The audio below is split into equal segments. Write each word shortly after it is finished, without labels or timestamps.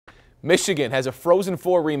Michigan has a Frozen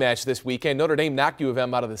Four rematch this weekend. Notre Dame knocked U of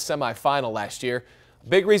M out of the semifinal last year.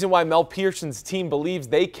 Big reason why Mel Pearson's team believes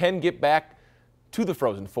they can get back to the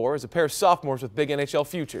Frozen Four is a pair of sophomores with big NHL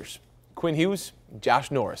futures. Quinn Hughes, Josh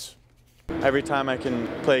Norris. Every time I can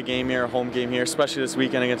play a game here, a home game here, especially this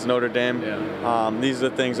weekend against Notre Dame, these are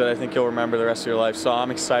the things that I think you'll remember the rest of your life, so I'm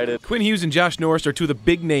excited. Quinn Hughes and Josh Norris are two of the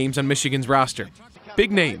big names on Michigan's roster.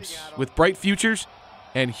 Big names with bright futures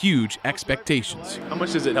and huge expectations. How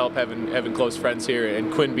much does it help having close friends here,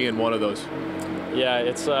 and Quinn being one of those? Yeah,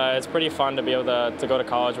 it's pretty fun to be able to go to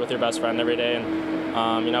college with your best friend every day,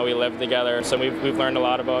 and you know, we live together, so we've learned a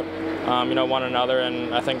lot about you know, one another,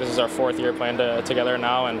 and I think this is our 4th year playing together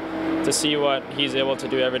now, and to see what he's able to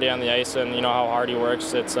do every day on the ice, and you know how hard he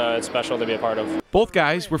works, it's special to be a part of. Both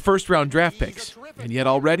guys were first-round draft picks, and yet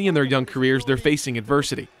already in their young careers they're facing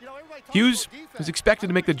adversity. Hughes is expected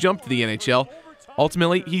to make the jump to the NHL.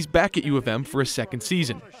 Ultimately, he's back at U of M for a second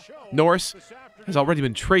season. Norris has already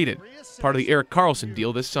been traded, part of the Erik Karlsson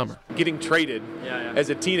deal this summer. Getting traded as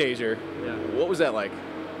a teenager, what was that like?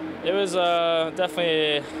 It was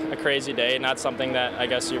definitely a crazy day, not something that I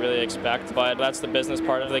guess you really expect, but that's the business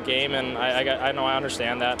part of the game, and I know I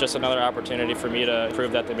understand that. Just another opportunity for me to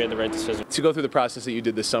prove that they made the right decision. To go through the process that you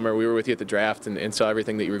did this summer, we were with you at the draft and saw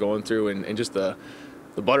everything that you were going through, and just the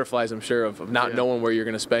butterflies, I'm sure, of not knowing where you're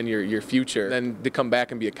going to spend your future. Then to come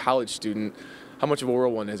back and be a college student, how much of a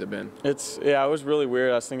whirlwind has it been? It was really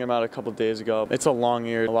weird. I was thinking about it a couple days ago. It's a long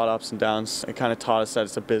year, a lot of ups and downs. It kind of taught us that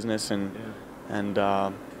it's a business, and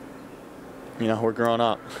you know, we're growing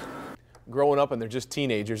up. Growing up, and they're just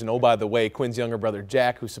teenagers. And oh, by the way, Quinn's younger brother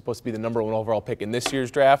Jack, who's supposed to be the #1 overall pick in this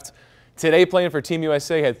year's draft, today playing for Team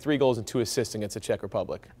USA, had 3 goals and 2 assists against the Czech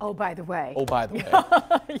Republic. Oh, by the way. Oh, by the way.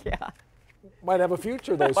 Yeah. Might have a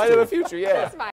future, those two. Might have a future, yeah.